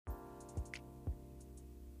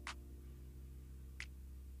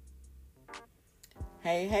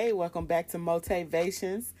Hey, hey, welcome back to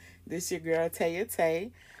Motivations. This your girl Taya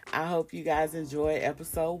Tay. I hope you guys enjoyed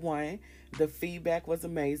episode 1. The feedback was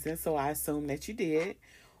amazing, so I assume that you did.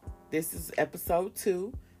 This is episode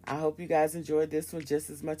 2. I hope you guys enjoyed this one just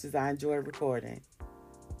as much as I enjoyed recording.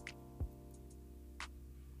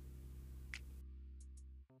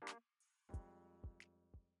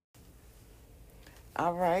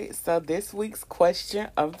 All right, so this week's question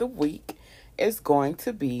of the week is going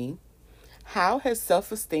to be: how has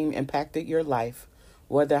self esteem impacted your life,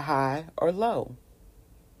 whether high or low?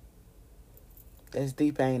 That's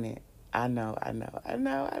deep, ain't it? I know.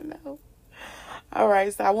 All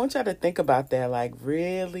right, so I want y'all to think about that, like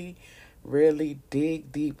really, really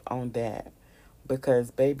dig deep on that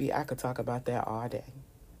because, baby, I could talk about that all day.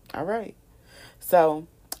 All right, so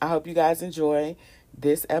I hope you guys enjoy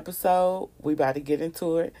this episode. We about to get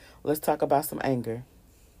into it. Let's talk about some anger.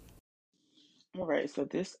 All right, so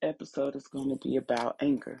this episode is going to be about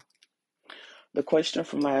anger. The question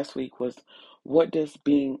from last week was, what does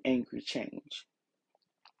being angry change?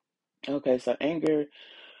 Okay, so anger,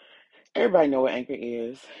 everybody know what anger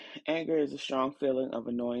is. Anger is a strong feeling of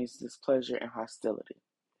annoyance, displeasure, and hostility.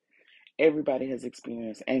 Everybody has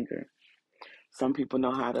experienced anger. Some people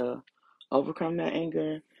know how to overcome that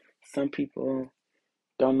anger. Some people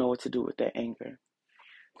don't know what to do with that anger.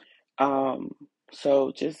 Um,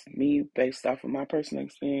 so just me based off of my personal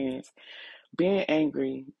experience, being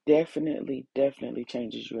angry definitely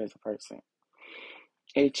changes you as a person.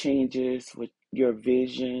 It changes with your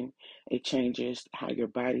vision. It changes how your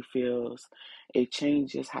body feels. It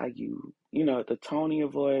changes how the tone of your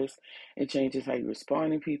voice. It changes how you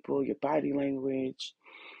respond to people, your body language.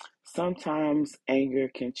 Sometimes anger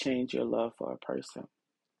can change your love for a person.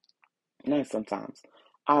 Not sometimes,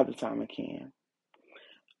 all the time it can.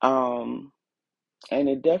 Um, and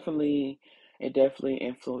it definitely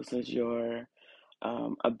influences your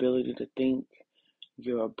ability to think,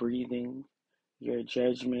 your breathing, your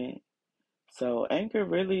judgment. So anger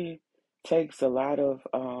really takes a lot of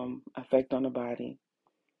effect on the body,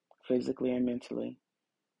 physically and mentally.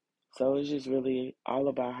 So it's just really all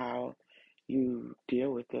about how you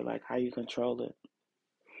deal with it, like how you control it.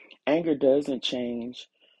 Anger doesn't change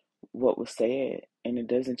what was said and it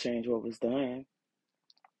doesn't change what was done.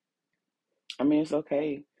 I mean, it's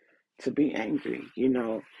okay to be angry.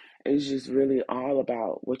 It's just really all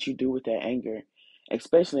about what you do with that anger,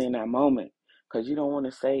 especially in that moment, because you don't want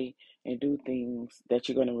to say and do things that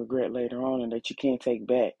you're going to regret later on and that you can't take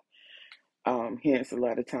back. Hence, a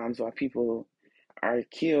lot of times why people are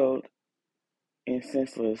killed in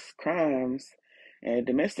senseless crimes and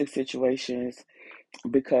domestic situations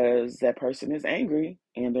because that person is angry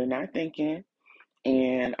and they're not thinking,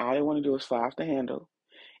 and all they want to do is fly off the handle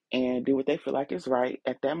and do what they feel like is right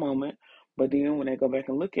at that moment. But then when they go back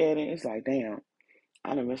and look at it, it's like, damn,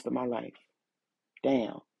 I done messed up my life.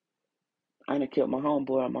 Damn, I done killed my homeboy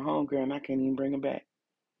or my homegirl and I can't even bring him back.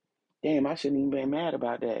 Damn, I shouldn't even be mad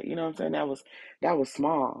about that. You know what I'm saying? That was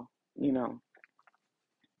small, you know.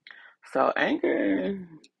 So anger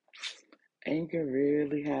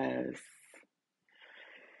really has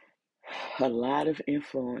a lot of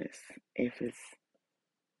influence if it's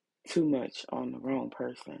too much on the wrong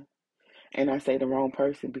person. And I say the wrong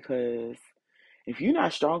person because if you're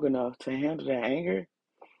not strong enough to handle that anger,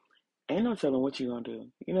 ain't no telling what you're gonna do.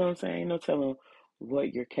 You know what I'm saying? Ain't no telling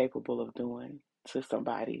what you're capable of doing to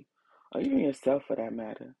somebody, or even yourself for that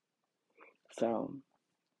matter. So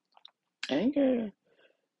anger,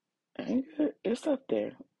 anger, it's up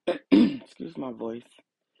there. Excuse my voice.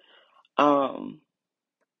 Um,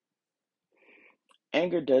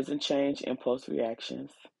 Anger doesn't change impulse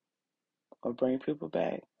reactions or bring people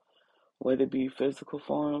back, whether it be physical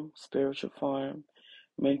form, spiritual form,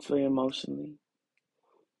 mentally, emotionally.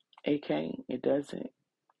 It can't. It doesn't.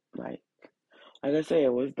 Like, like I said,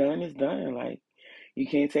 what's done is done. Like, you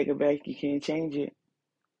can't take it back. You can't change it.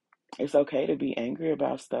 It's okay to be angry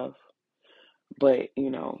about stuff, but you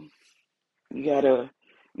gotta,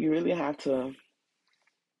 you really have to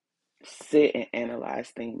sit and analyze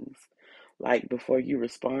things like before you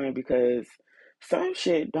respond because some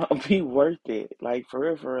shit don't be worth it. Like for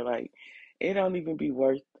real, like it don't even be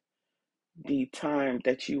worth the time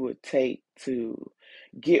that you would take to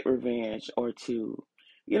get revenge or to,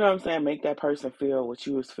 you know what I'm saying, make that person feel what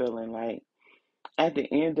you was feeling. Like at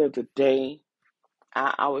the end of the day,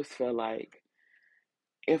 I always feel like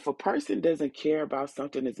if a person doesn't care about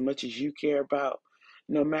something as much as you care about,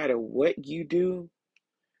 no matter what you do,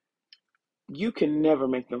 you can never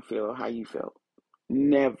make them feel how you felt.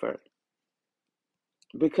 Never.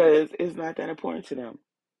 Because it's not that important to them.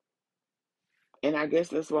 And I guess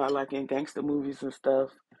that's why, like in gangster movies and stuff,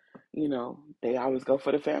 they always go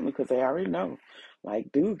for the family because they already know,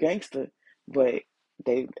 like, dude, gangster, but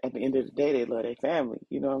they at the end of the day they love their family.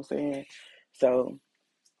 You know what I'm saying? So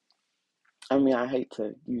I mean, I hate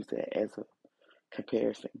to use that as a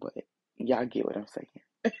comparison, but y'all get what I'm saying.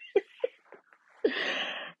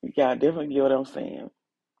 Y'all definitely get what I'm saying.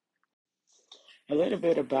 A little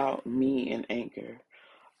bit about me and anger.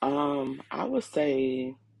 I would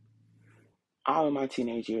say all of my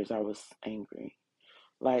teenage years I was angry.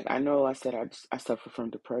 Like I know I said I suffer from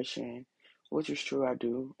depression, which is true. I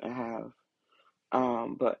do. I have.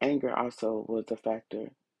 But anger also was a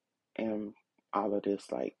factor in all of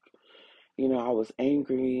this. Like, I was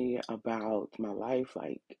angry about my life,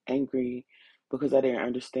 like angry because I didn't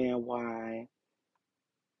understand why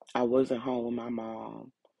I wasn't home with my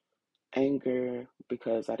mom. Anger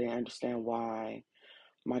because I didn't understand why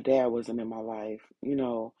my dad wasn't in my life.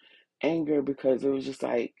 Anger because it was just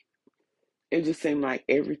like it just seemed like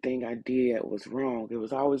everything I did was wrong. It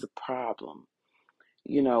was always a problem,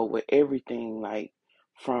 with everything, like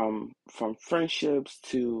from friendships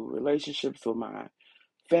to relationships with my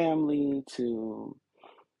family to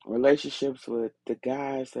relationships with the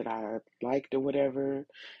guys that I liked or whatever.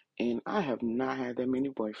 And I have not had that many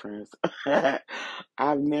boyfriends.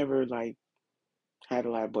 I've never like had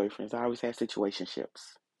a lot of boyfriends. I always had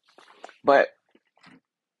situationships. But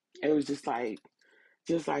it was just like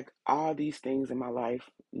all these things in my life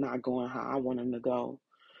not going how I want them to go,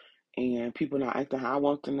 and people not acting how I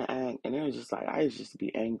want them to act, and it was just like I used just to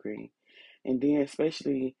be angry. And then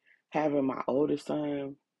especially having my oldest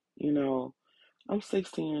son, you know, I'm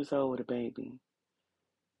 16 years old with a baby.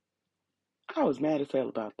 I was mad as hell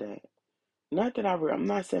about that. Not that I'm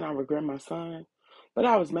not saying I regret my son, but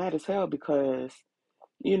I was mad as hell because,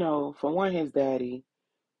 for one, his daddy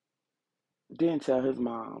didn't tell his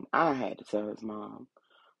mom. I had to tell his mom.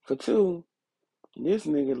 For two, this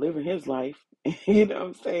nigga living his life, you know what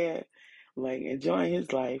I'm saying? Like enjoying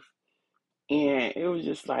his life. And it was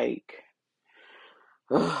just like,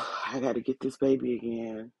 oh, I got to get this baby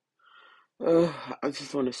again. Oh, I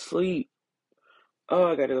just want to sleep.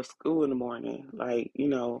 Oh, I got to go to school in the morning. Like, I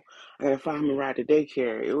got to find him a ride to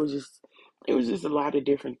daycare. It was just a lot of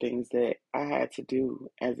different things that I had to do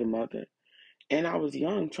as a mother. And I was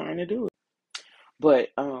young trying to do it. But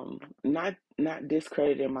not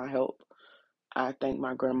discrediting my help. I thank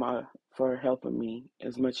my grandma for helping me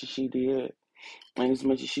as much as she did and as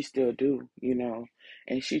much as she still do.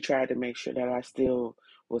 And she tried to make sure that I still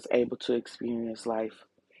was able to experience life.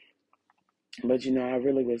 But I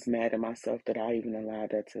really was mad at myself that I even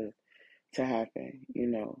allowed that to happen.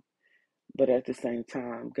 But at the same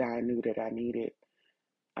time, God knew that I needed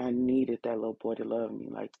that little boy to love me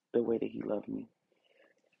like the way that he loved me.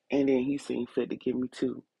 And then he seen fit to give me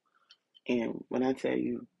two. And when I tell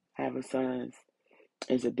you having sons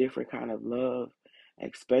is a different kind of love,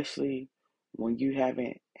 especially when you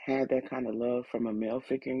haven't had that kind of love from a male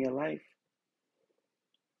figure in your life.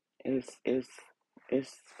 It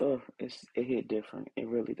hit different. It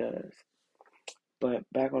really does. But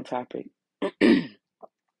back on topic.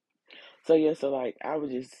 So yeah, so like I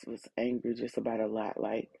was angry just about a lot.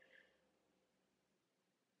 Like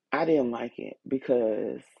I didn't like it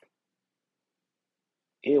because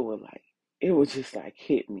it would like it would just like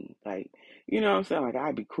hit me. Like, you know what I'm saying? Like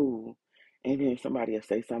I'd be cool and then somebody would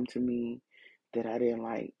say something to me that I didn't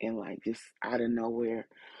like, and like just out of nowhere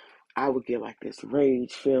I would get like this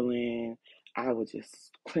rage feeling. I would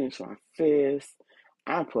just clench my fist.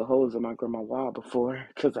 I put holes in my grandma wall before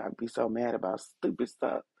because I'd be so mad about stupid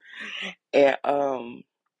stuff. And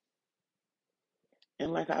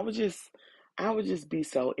like I would just be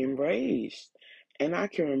so enraged. And I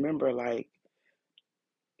can remember like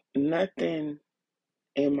nothing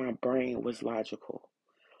in my brain was logical.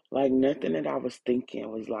 Like nothing that I was thinking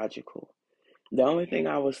was logical. The only thing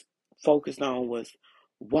I was focused on was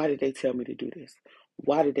why did they tell me to do this?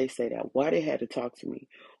 Why did they say that? Why they had to talk to me?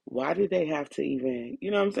 Why did they have to even, you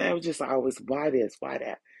know what I'm saying? It was just always why this, why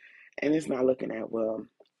that? And it's not looking at, well,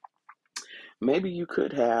 maybe you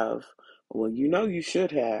could have, well, you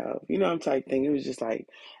should have, type thing. It was just like,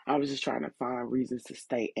 I was just trying to find reasons to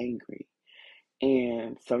stay angry.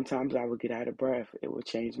 And sometimes I would get out of breath. It would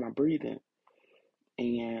change my breathing.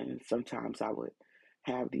 And sometimes I would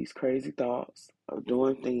have these crazy thoughts of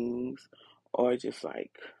doing things or just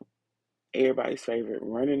like everybody's favorite,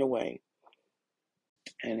 running away.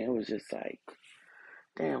 And it was just like,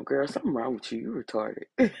 damn, girl, something wrong with you. You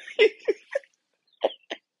retarded.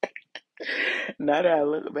 Now that I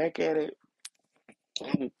look back at it,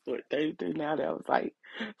 I'm 33 now, that was like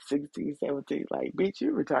 16, 17. Like, bitch,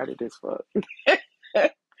 you retarded as fuck.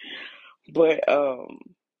 But,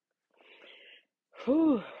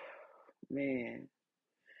 whew. Man,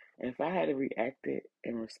 if I had reacted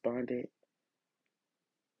and responded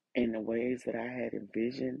in the ways that I had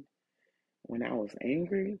envisioned when I was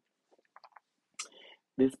angry,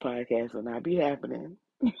 this podcast would not be happening.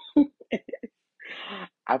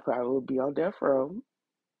 I probably would be on death row.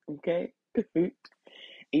 Okay,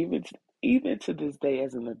 even even to this day,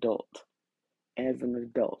 as an adult,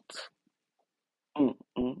 mm,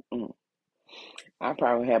 mm, mm. I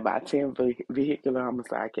probably had about 10 vehicular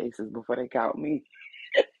homicide cases before they caught me.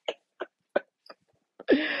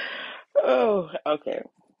 Oh, okay.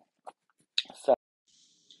 So,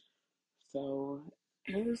 so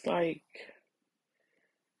it was like,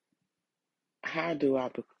 how do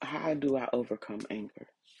I overcome anger?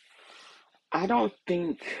 I don't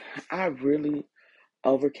think I really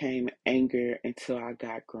overcame anger until I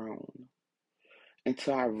got grown,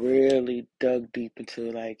 until I really dug deep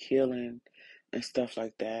into like healing and stuff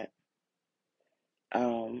like that.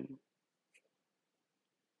 Um,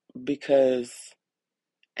 because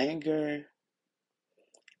anger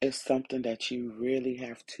is something that you really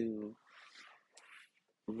have to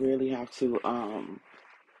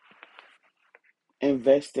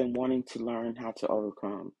invest in wanting to learn how to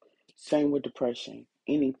overcome. Same with depression,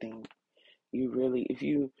 anything. You really, if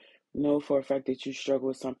you know for a fact that you struggle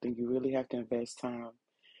with something, you really have to invest time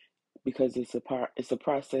because it's a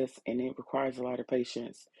process and it requires a lot of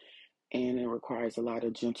patience and it requires a lot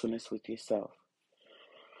of gentleness with yourself.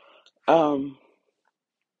 Um,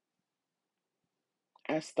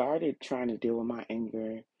 I started trying to deal with my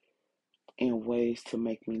anger in ways to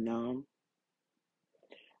make me numb.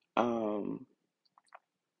 Um,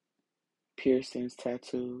 Piercings,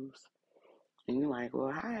 tattoos. And you're like,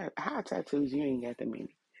 well, how tattoos? You ain't got that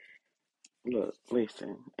many. Look,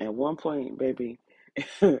 listen. At one point, baby,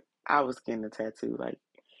 I was getting a tattoo, like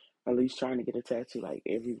at least trying to get a tattoo like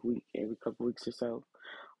every week, every couple weeks or so.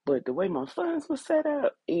 But the way my funds were set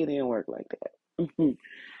up, it didn't work like that.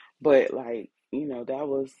 But like, that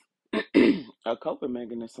was a coping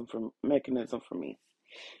mechanism for me.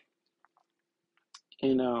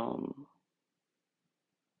 And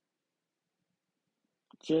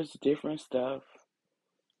just different stuff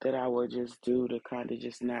that I would just do to kind of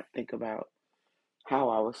just not think about how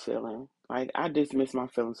I was feeling. Like I dismissed my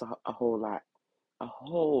feelings a whole lot, a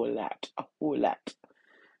whole lot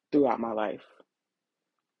throughout my life.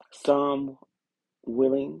 Some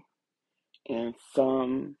willing and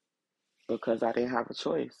some because I didn't have a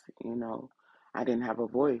choice, I didn't have a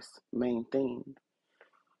voice, main thing.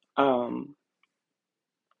 Um,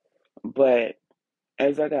 but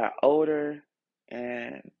as I got older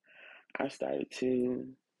and I started to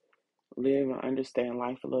live and understand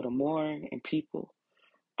life a little more and people,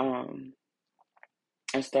 um,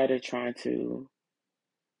 I started trying to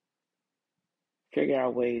figure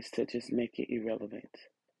out ways to just make it irrelevant.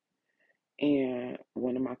 And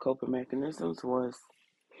one of my coping mechanisms was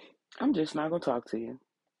I'm just not gonna talk to you.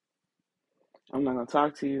 I'm not gonna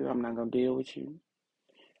talk to you. I'm not gonna deal with you.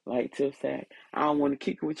 Like Tiff said, I don't want to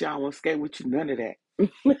kick it with you. I don't want to skate with you. None of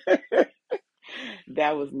that.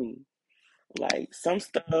 That was me. Like some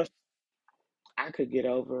stuff I could get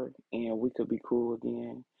over and we could be cool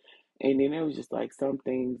again. And then it was just like some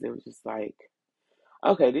things it was just like,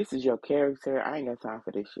 okay, this is your character. I ain't got time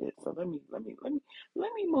for this shit. So let me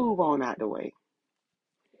move on out the way.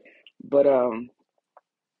 But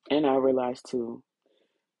and I realized too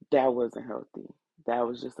that wasn't healthy. That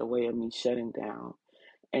was just a way of me shutting down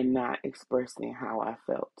and not expressing how I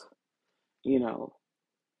felt, you know.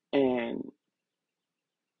 And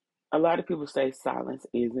a lot of people say silence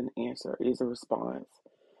is an answer, is a response.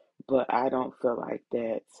 But I don't feel like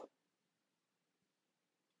that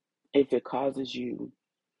if it causes you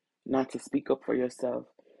not to speak up for yourself,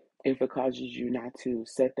 if it causes you not to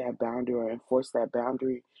set that boundary or enforce that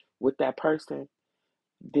boundary with that person,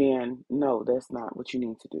 then no, that's not what you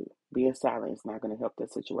need to do. Being silent is not going to help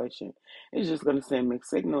that situation. It's just going to send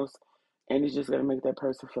mixed signals and it's just going to make that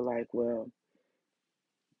person feel like, well,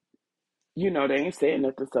 they ain't saying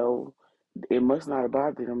nothing, so it must not have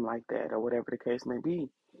bothered them like that or whatever the case may be.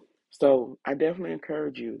 So I definitely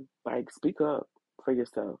encourage you, like, speak up for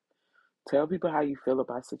yourself. Tell people how you feel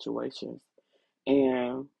about situations.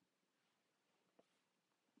 And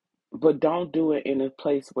but don't do it in a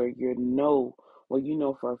place where you know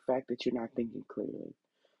for a fact that you're not thinking clearly.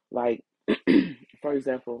 Like, for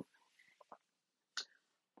example,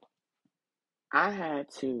 I had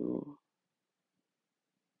to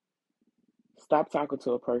stop talking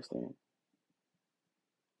to a person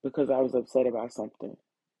because I was upset about something.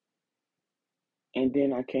 And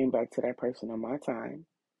then I came back to that person on my time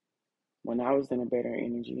when I was in a better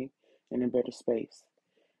energy, in a better space.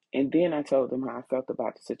 And then I told them how I felt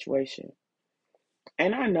about the situation.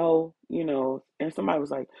 And I know, and somebody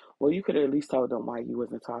was like, well, you could have at least told them why you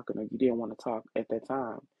wasn't talking or you didn't want to talk at that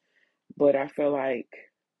time. But I feel like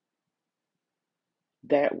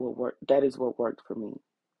that will work. That is what worked for me.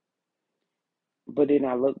 But then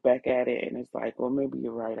I look back at it and it's like, well, maybe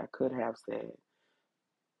you're right. I could have said,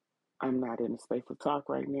 I'm not in the space to talk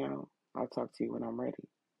right now. I'll talk to you when I'm ready.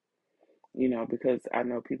 Because I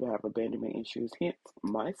know people have abandonment issues, hence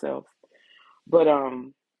myself. But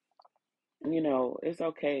it's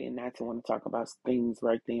okay not to want to talk about things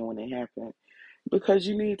right then when they happen because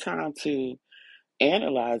you need time to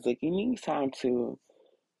analyze it. You need time to,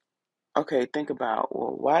 okay, think about,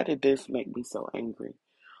 well, why did this make me so angry?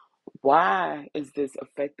 Why is this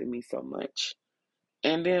affecting me so much?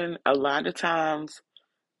 And then a lot of times,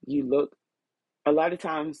 if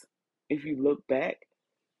you look back,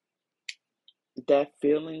 that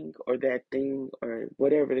feeling or that thing or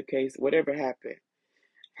whatever the case, whatever happened,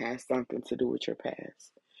 has something to do with your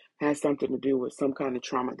past, has something to do with some kind of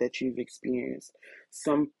trauma that you've experienced,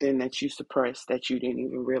 something that you suppressed that you didn't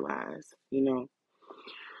even realize.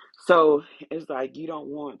 So it's like you don't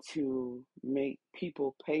want to make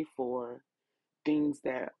people pay for things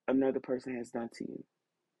that another person has done to you,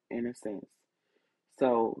 in a sense.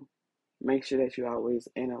 So make sure that you always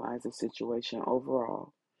analyze the situation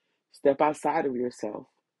overall. Step outside of yourself,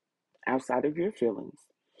 outside of your feelings,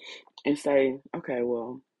 and say, okay,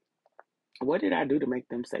 well, what did I do to make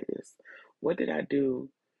them say this? What did I do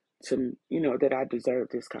that I deserve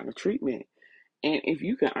this kind of treatment? And if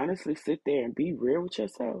you can honestly sit there and be real with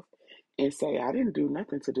yourself and say, I didn't do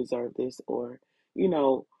nothing to deserve this, you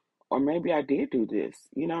know, or maybe I did do this,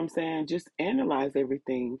 you know what I'm saying? Just analyze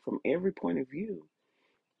everything from every point of view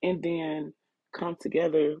and then come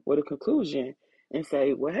together with a conclusion and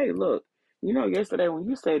say, well, hey, look, yesterday when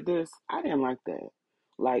you said this, I didn't like that.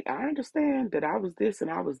 Like, I understand that I was this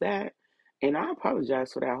and I was that, and I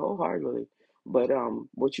apologize for that wholeheartedly. But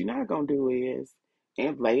what you're not gonna do is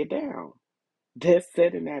and lay it down. That's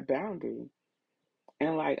setting that boundary.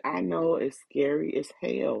 And like, I know it's scary as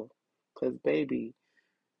hell, cause baby,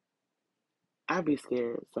 I be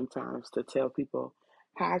scared sometimes to tell people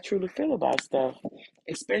how I truly feel about stuff,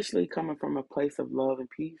 especially coming from a place of love and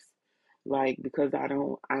peace. Like, because I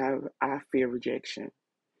fear rejection.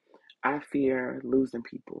 I fear losing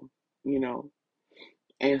people, you know.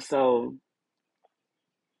 And so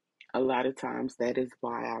a lot of times that is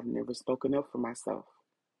why I've never spoken up for myself.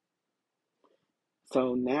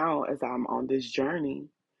 So now as I'm on this journey,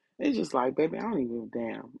 it's just like, baby, I don't even give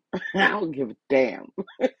a damn. I don't give a damn.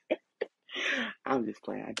 I'm just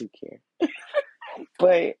playing. I do care.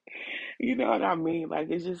 But you know what I mean?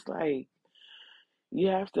 Like, it's just like you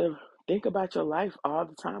have to think about your life all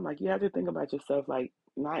the time. Like, you have to think about yourself, like,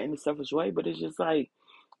 not in a selfish way, but it's just like,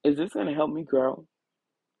 is this going to help me grow?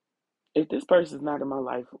 If this person's not in my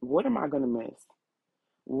life, what am I going to miss?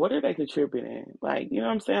 What are they contributing? Like, you know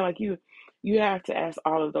what I'm saying? Like, you have to ask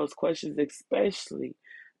all of those questions, especially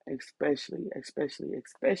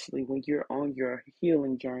when you're on your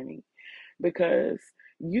healing journey, because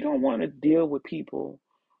you don't want to deal with people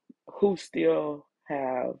who still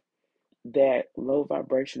have that low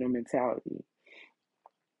vibrational mentality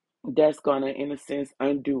that's gonna, in a sense,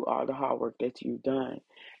 undo all the hard work that you've done.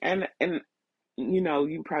 And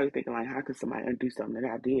you probably thinking like, how could somebody undo something that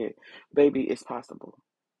I did? Baby, it's possible.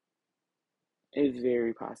 It's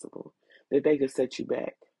very possible that they could set you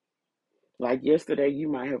back. Like yesterday, you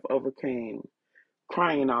might have overcame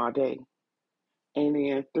crying all day, and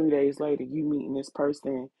then 3 days later, you meeting this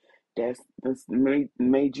person that's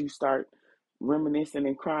made you start reminiscing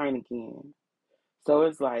and crying again. So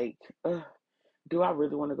it's like, do I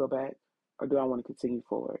really want to go back, or do I want to continue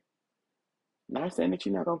forward? Not saying that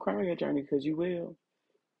you're not gonna cry on your journey, because you will,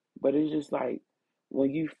 but it's just like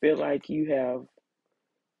when you feel like you have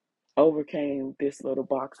overcame this little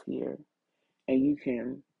box here, and you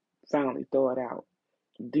can finally throw it out.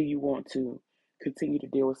 Do you want to continue to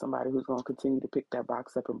deal with somebody who's going to continue to pick that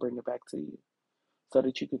box up and bring it back to you so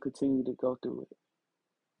that you can continue to go through it,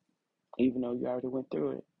 even though you already went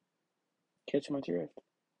through it? Catch my drift.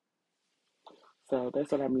 So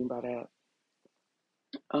that's what I mean by that.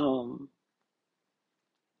 Um,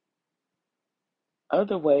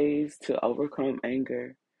 Other ways to overcome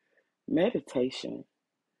anger: meditation.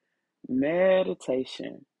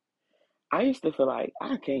 Meditation. I used to feel like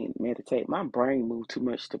I can't meditate. My brain moved too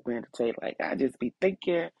much to meditate. Like, I just be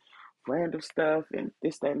thinking random stuff and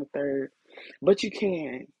this, that, and the third. But you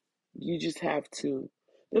can. You just have to.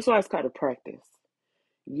 That's why it's called a practice.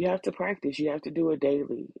 You have to practice. You have to do it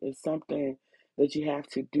daily. It's something that you have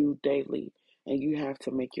to do daily and you have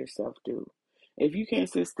to make yourself do. If you can't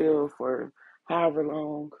sit still for however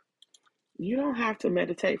long, you don't have to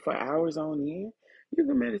meditate for hours on end. You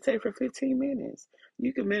can meditate for 15 minutes.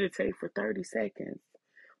 You can meditate for 30 seconds.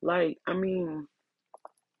 Like, I mean,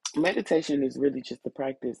 meditation is really just the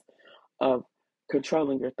practice of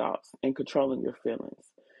controlling your thoughts and controlling your feelings.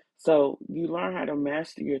 So you learn how to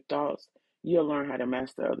master your thoughts, you'll learn how to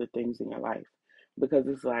master other things in your life. Because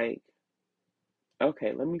it's like,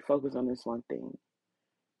 okay, let me focus on this one thing.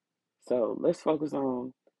 So let's focus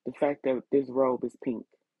on the fact that this robe is pink.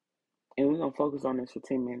 And we're going to focus on this for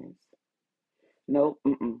 10 minutes. Nope,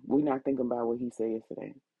 we're not thinking about what he said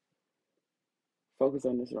yesterday. Focus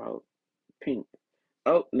on this robe, pink.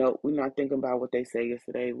 Oh, no, we're not thinking about what they said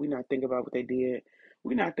yesterday. We're not thinking about what they did.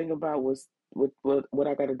 We're not thinking about what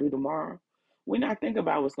I got to do tomorrow. We're not thinking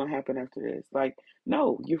about what's going to happen after this. Like,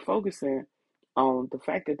 no, you're focusing on the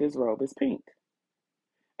fact that this robe is pink.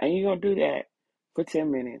 And you're going to do that for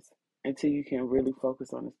 10 minutes until you can really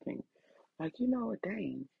focus on this thing. Like, you know what,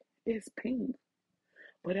 dang, it's pink,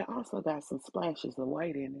 but it also got some splashes of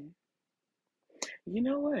white in it. You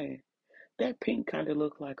know what? That pink kind of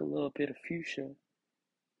looked like a little bit of fuchsia.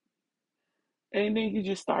 And then you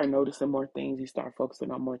just start noticing more things. You start focusing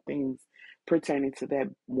on more things pertaining to that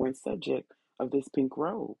one subject of this pink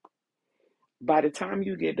robe. By the time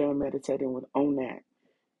you get done meditating on that,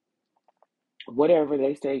 whatever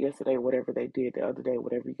they said yesterday, whatever they did the other day,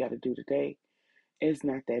 whatever you got to do today, it's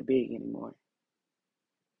not that big anymore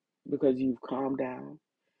because you've calmed down,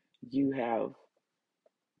 you have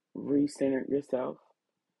recentered yourself,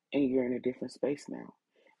 and you're in a different space now.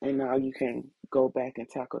 And now you can go back and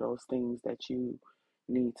tackle those things that you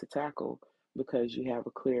need to tackle because you have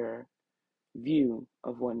a clearer view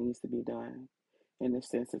of what needs to be done. In a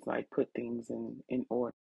sense, it's like put things in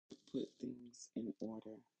order. Put things in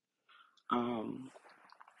order. Um,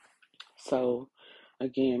 so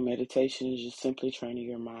again, meditation is just simply training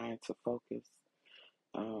your mind to focus.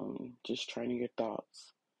 Just training your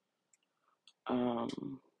thoughts.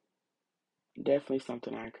 Um, Definitely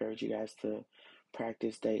something I encourage you guys to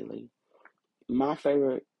practice daily. My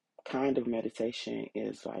favorite kind of meditation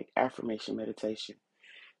is like affirmation meditation.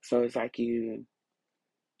 So it's like you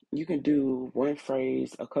can do one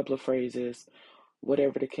phrase, a couple of phrases,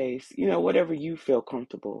 whatever the case, whatever you feel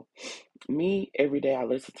comfortable. Me, every day I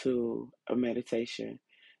listen to a meditation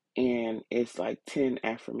and it's like 10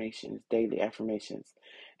 affirmations, daily affirmations.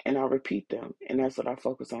 And I repeat them. And that's what I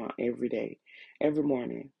focus on every day, every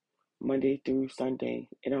morning, Monday through Sunday.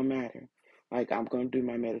 It don't matter. Like I'm going to do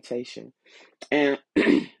my meditation. And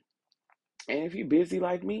and if you're busy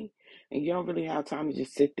like me and you don't really have time to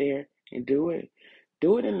just sit there and do it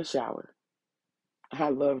in the shower. I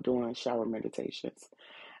love doing shower meditations.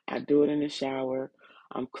 I do it in the shower.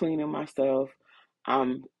 I'm cleaning myself.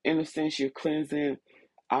 In a sense, you're cleansing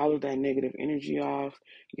all of that negative energy off.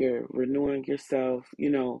 You're renewing yourself,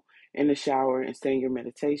 in the shower and saying your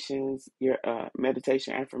meditations, your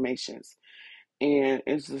meditation affirmations. And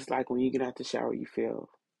it's just like when you get out the shower, you feel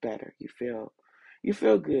better. You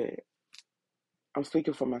feel good. I'm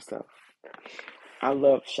speaking for myself. I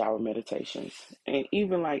love shower meditations. And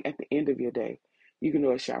even like at the end of your day, you can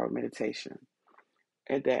do a shower meditation.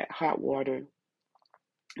 And that hot water,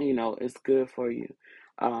 is good for you.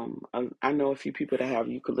 I know a few people that have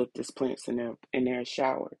eucalyptus plants in their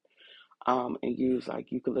shower, and use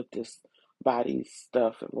like eucalyptus body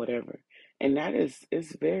stuff and whatever. And that is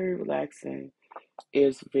very relaxing.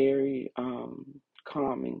 It's very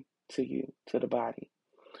calming to you, to the body.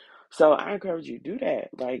 So I encourage you do that.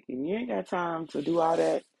 Like, if you ain't got time to do all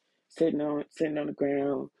that, sitting on the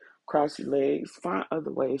ground, cross your legs, find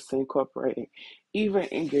other ways to incorporate it, even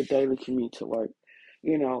in your daily commute to work.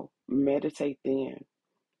 Meditate then.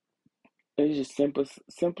 It's just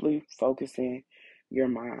simply focusing your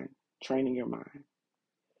mind, training your mind.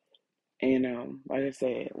 And like I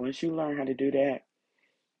said, once you learn how to do that,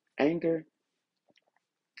 anger,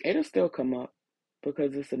 it'll still come up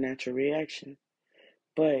because it's a natural reaction,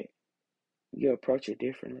 but you approach it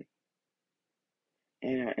differently.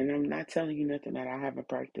 And I'm not telling you nothing that I haven't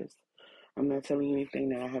practiced. I'm not telling you anything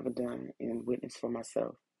that I haven't done and witnessed for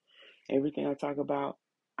myself. Everything I talk about,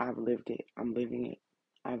 I've lived it. I'm living it.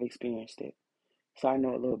 I've experienced it. So I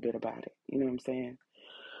know a little bit about it. You know what I'm saying?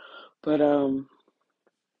 But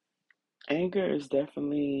anger is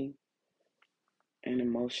definitely an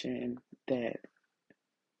emotion that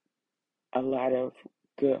a lot of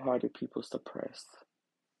good-hearted people suppress.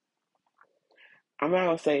 I'm not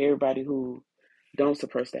gonna say everybody who don't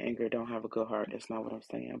suppress the anger don't have a good heart. That's not what I'm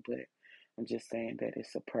saying, but I'm just saying that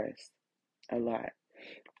it's suppressed a lot.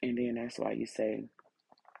 And then that's why you say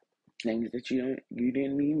things that you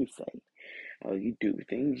didn't mean to say. Or you do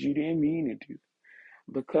things you didn't mean to do.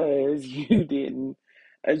 because you didn't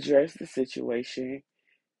address the situation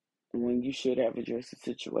when you should have addressed the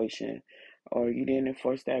situation, or you didn't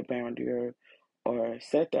enforce that boundary, or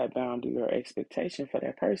set that boundary or expectation for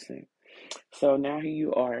that person. So now here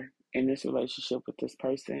you are in this relationship with this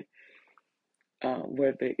person,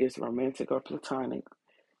 whether it's romantic or platonic,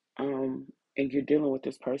 and you're dealing with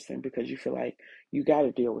this person because you feel like you got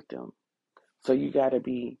to deal with them. So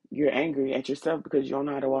you're angry at yourself because you don't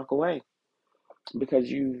know how to walk away, because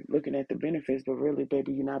you looking at the benefits, but really,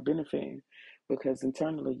 baby, you're not benefiting, because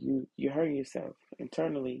internally you're hurting yourself.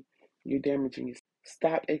 Internally, you're damaging yourself.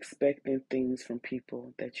 Stop expecting things from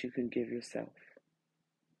people that you can give yourself.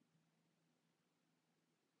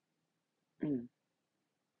 Mm,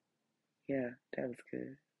 yeah, that was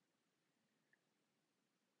good.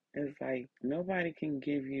 It's like nobody can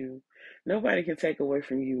take away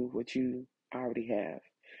from you what you already have.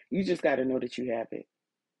 You just got to know that you have it.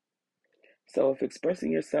 So if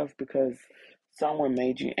expressing yourself because someone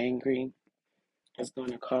made you angry is going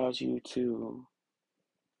to cause you to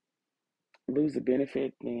lose a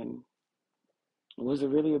benefit, then was it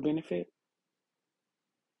really a benefit?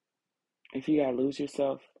 If you got to lose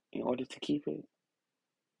yourself in order to keep it,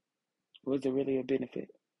 was it really a benefit?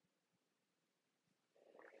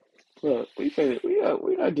 Look, we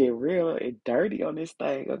gonna get real and dirty on this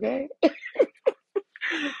thing, okay?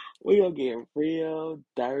 We gonna get real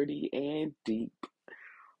dirty and deep,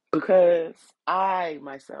 because I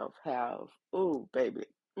myself have, ooh, baby,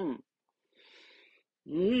 mm,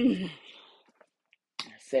 mm,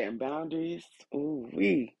 setting boundaries. Ooh,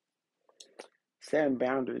 we setting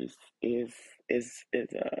boundaries is is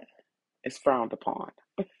frowned upon,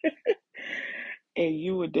 and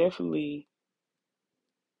you would definitely.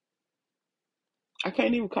 I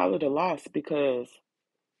can't even call it a loss because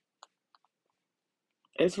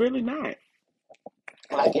it's really not.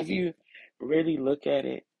 Like if you really look at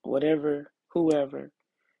it, whatever, whoever,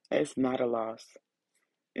 it's not a loss.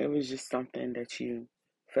 It was just something that you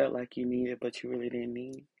felt like you needed, but you really didn't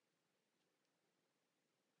need.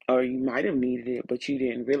 Or you might have needed it, but you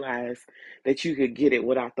didn't realize that you could get it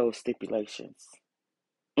without those stipulations.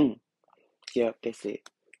 Mm, yep, that's it.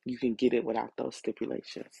 You can get it without those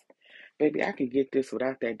stipulations. Baby, I could get this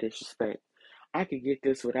without that disrespect. I could get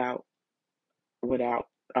this without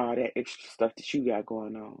all that extra stuff that you got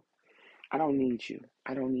going on. I don't need you.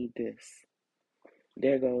 I don't need this.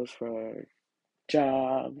 There goes for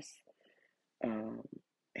jobs, um,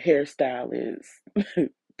 hairstylists,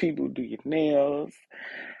 people who do your nails,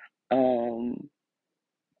 um,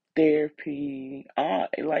 therapy,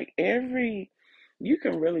 like you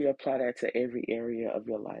can really apply that to every area of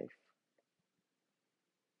your life.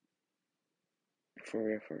 For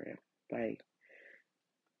real, for real. Like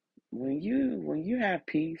when you have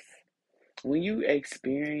peace, when you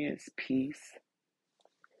experience peace,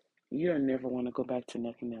 you don't never want to go back to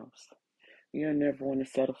nothing else. You don't never want to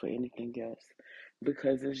settle for anything else,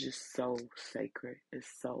 because it's just so sacred. It's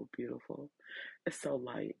so beautiful. It's so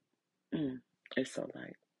light. Mm, it's so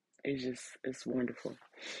light. It's wonderful.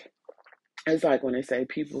 It's like when they say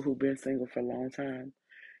people who've been single for a long time,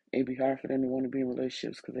 it'd be hard for them to want to be in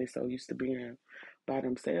relationships because they so used to being by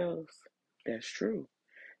themselves. That's true.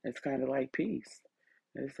 It's kind of like peace.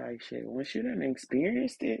 It's like shit. Once you done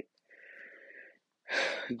experienced it,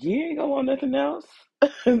 you ain't gonna want nothing else.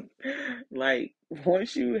 Like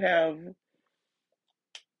once you have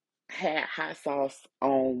had hot sauce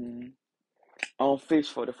on fish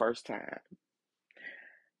for the first time,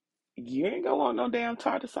 you ain't gonna want no damn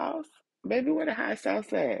tartar sauce. Baby, where the hot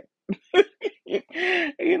sauce at?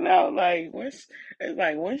 Like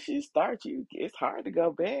once you start, it's hard to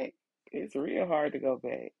go back. It's real hard to go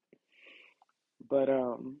back. But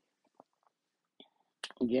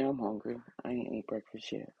yeah, I'm hungry. I ain't ate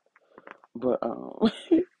breakfast yet. But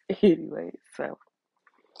anyway, so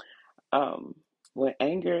um, with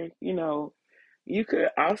anger, you could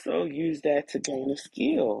also use that to gain a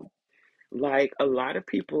skill. Like a lot of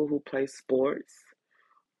people who play sports,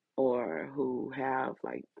 or who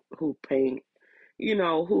paint,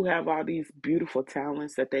 who have all these beautiful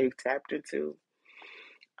talents that they've tapped into.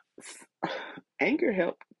 Anger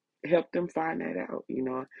help them find that out,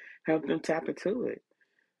 help them tap into it.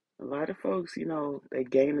 A lot of folks, they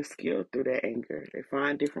gain a skill through that anger. They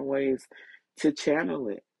find different ways to channel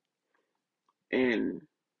it. And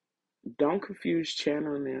don't confuse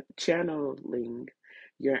channeling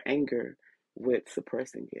your anger with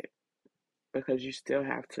suppressing it, because you still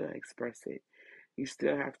have to express it. You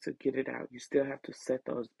still have to get it out. You still have to set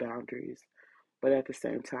those boundaries. But at the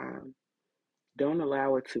same time, don't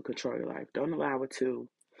allow it to control your life. Don't allow it to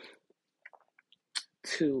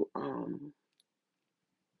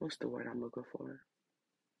what's the word I'm looking for?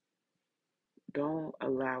 Don't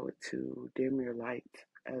allow it to dim your light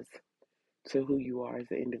as to who you are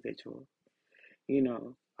as an individual.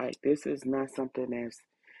 Like this is not something that's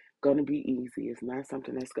going to be easy. It's not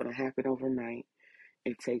something that's going to happen overnight.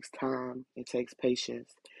 It takes time, it takes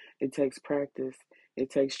patience, it takes practice, it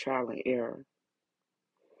takes trial and error.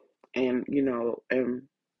 And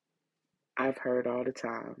I've heard all the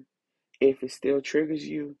time, if it still triggers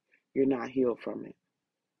you, you're not healed from it.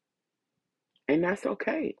 And that's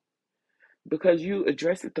okay. Because you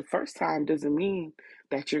address it the first time doesn't mean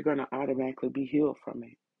that you're going to automatically be healed from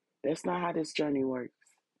it. That's not how this journey works.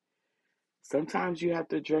 Sometimes you have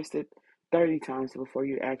to address it 30 times before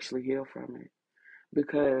you actually heal from it.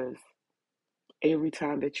 Because every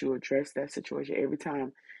time that you address that situation, every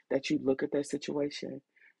time that you look at that situation,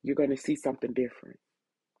 you're going to see something different.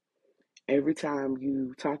 Every time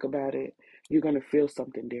you talk about it, you're going to feel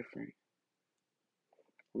something different.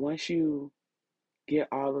 Once you get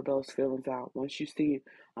all of those feelings out, once you see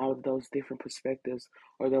all of those different perspectives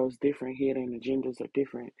or those different hidden agendas or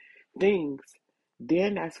different things,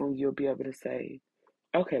 then that's when you'll be able to say,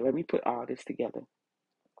 okay, let me put all this together.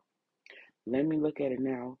 Let me look at it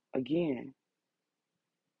now again.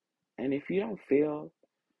 And if you don't feel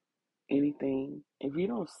anything, if you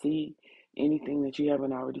don't see anything that you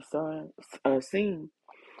haven't already seen,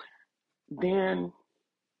 then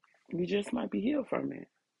you just might be healed from it.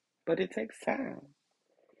 But it takes time.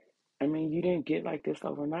 I mean, you didn't get like this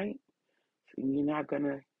overnight. And you're not going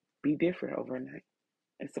to be different overnight.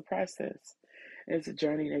 It's a process. It's a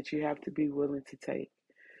journey that you have to be willing to take.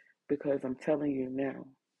 Because I'm telling you now,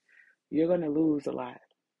 you're going to lose a lot.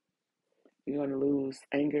 You're going to lose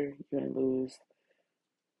anger. You're going to lose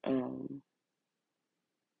um,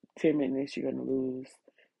 timidness. You're going to lose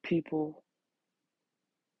people.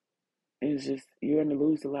 It's just, you're going to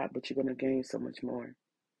lose a lot, but you're going to gain so much more.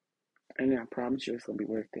 And I promise you it's going to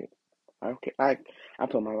be worth it. Okay, I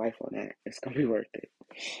put my life on that. It's going to be worth it.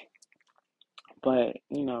 But,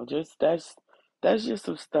 just that's just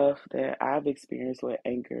some stuff that I've experienced with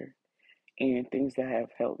anger and things that have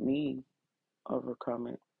helped me overcome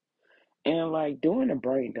it. And like doing a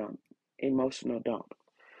brain dump, emotional dump.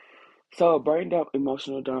 So a brain dump,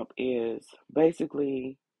 emotional dump is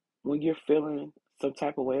basically when you're feeling some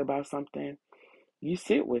type of way about something, you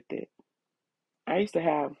sit with it. I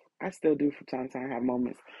still do from time to time have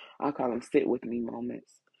moments, I call them sit with me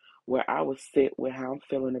moments, where I would sit with how I'm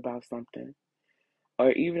feeling about something.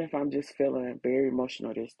 Or even if I'm just feeling very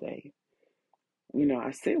emotional this day,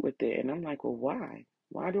 I sit with it and I'm like, well, why?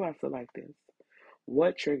 Why do I feel like this?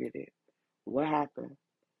 What triggered it? What happened?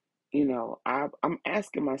 I'm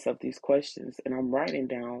asking myself these questions and I'm writing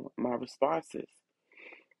down my responses.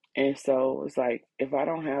 And so it's like, if I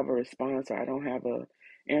don't have a response or I don't have a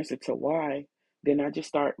answer to why, then I just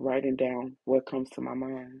start writing down what comes to my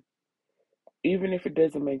mind. Even if it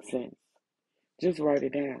doesn't make sense, just write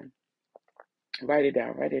it down. Write it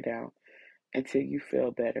down until you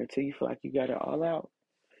feel better, until you feel like you got it all out.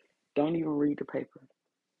 Don't even read the paper.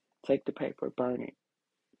 Take the paper, burn it,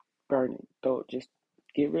 throw it, just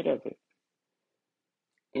get rid of it.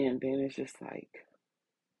 And then it's just like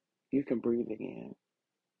you can breathe again.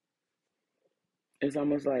 It's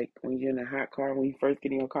almost like when you're in a hot car, when you first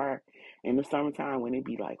get in your car in the summertime, when it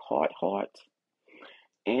be like hot,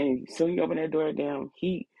 and soon you open that door, damn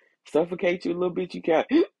heat suffocate you a little bit. You can't,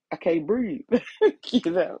 I can't breathe,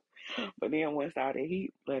 you know. But then once all the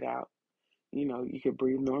heat let out, you can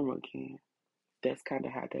breathe normal again. That's kind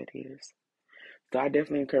of how that is. So I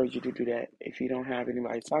definitely encourage you to do that if you don't have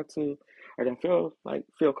anybody to talk to or don't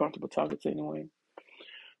feel comfortable talking to anyone.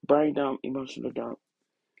 Brain dump, emotional dump.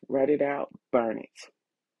 Write it out, burn it.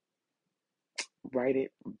 Write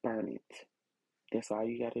it, burn it. That's all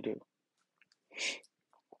you got to do.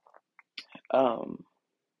 Um,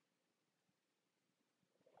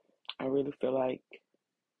 I really feel like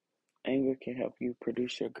anger can help you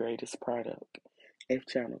produce your greatest product if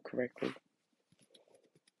channeled correctly.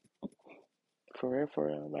 For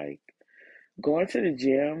real. Like going to the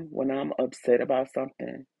gym when I'm upset about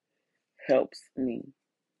something helps me.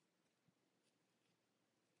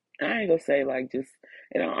 I ain't gonna say like just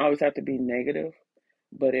it don't always have to be negative,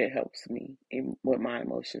 but it helps me with my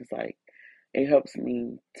emotions. Like it helps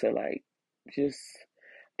me to like just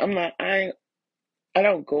I'm not I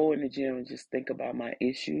don't go in the gym and just think about my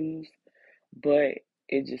issues, but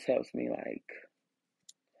it just helps me like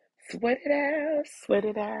sweat it out, sweat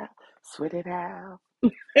it out, sweat it out.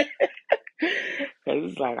 Cause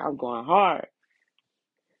it's like I'm going hard.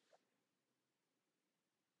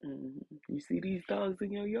 You see these dogs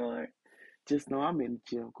in your yard? Just know I'm in the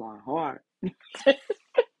gym going hard.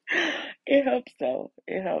 It helps though.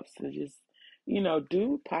 It helps to just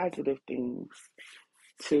do positive things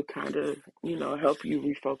to kind of, help you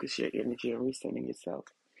refocus your energy and recenter yourself.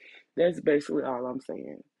 That's basically all I'm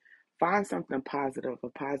saying. Find something positive, a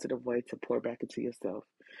positive way to pour back into yourself,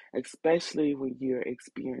 especially when you're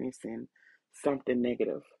experiencing something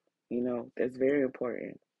negative. That's very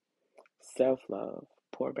important. Self love,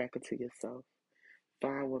 pour back into yourself.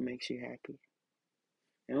 Find what makes you happy.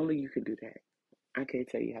 And only you can do that. I can't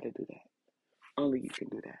tell you how to do that. Only you can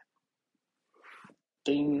do that.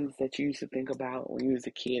 Things that you used to think about when you was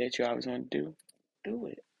a kid that you always want to do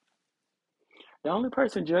it. The only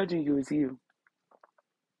person judging you is you.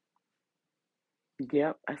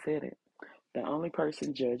 Yep, I said it. The only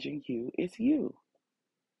person judging you is you.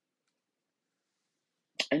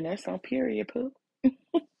 And that's on period, poo.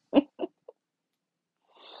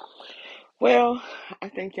 Well, I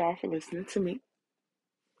thank y'all for listening to me.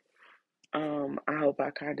 I hope I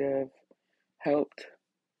kind of helped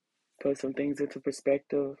put some things into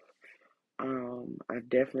perspective. I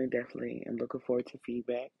definitely am looking forward to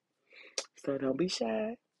feedback. So don't be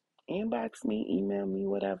shy. Inbox me, email me,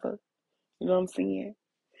 whatever. You know what I'm saying?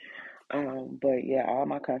 But yeah, all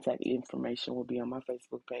my contact information will be on my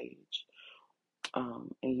Facebook page.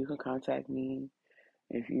 And you can contact me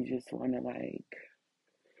if you just want to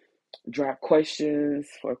drop questions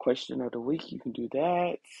for a question of the week. You can do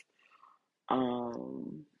that.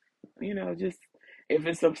 Um, just if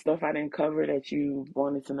it's some stuff I didn't cover that you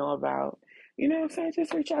wanted to know about, what I'm saying,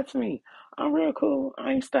 just reach out to me. I'm real cool.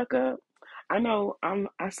 I ain't stuck up. I know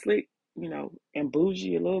I slick, and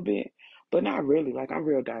bougie a little bit, but not really. Like I'm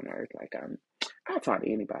real down to earth. I'll talk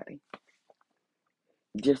to anybody.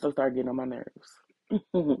 Just don't start getting on my nerves.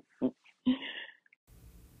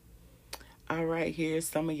 All right, here's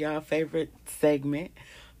some of y'all favorite segment,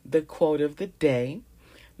 the quote of the day.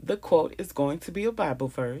 The quote is going to be a Bible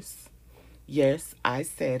verse. Yes, I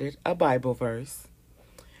said it, a Bible verse.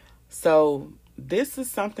 So this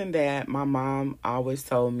is something that my mom always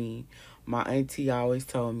told me, my auntie always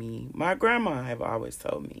told me, my grandma have always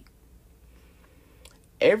told me.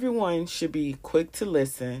 Everyone should be quick to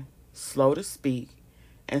listen, slow to speak,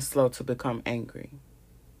 and slow to become angry.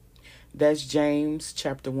 That's James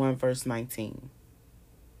chapter 1, verse 19.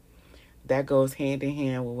 That goes hand in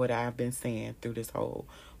hand with what I've been saying through this whole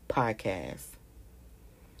podcast.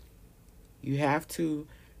 You have to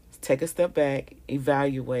take a step back,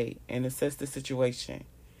 evaluate, and assess the situation.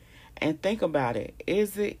 And think about it.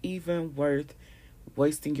 Is it even worth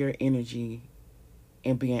wasting your energy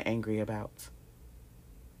and being angry about?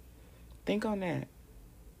 Think on that.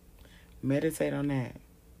 Meditate on that.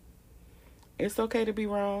 It's okay to be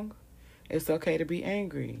wrong. It's okay to be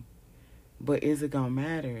angry. But is it going to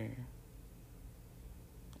matter?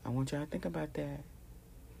 I want y'all to think about that.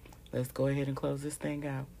 Let's go ahead and close this thing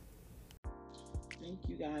out. Thank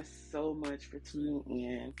you guys so much for tuning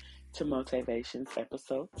in to Motivations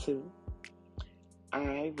Episode 2.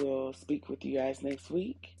 I will speak with you guys next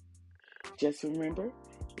week. Just remember,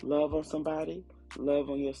 love on somebody, love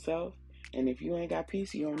on yourself, and if you ain't got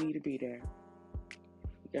peace, you don't need to be there.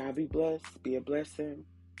 Y'all be blessed, be a blessing,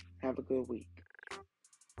 have a good week.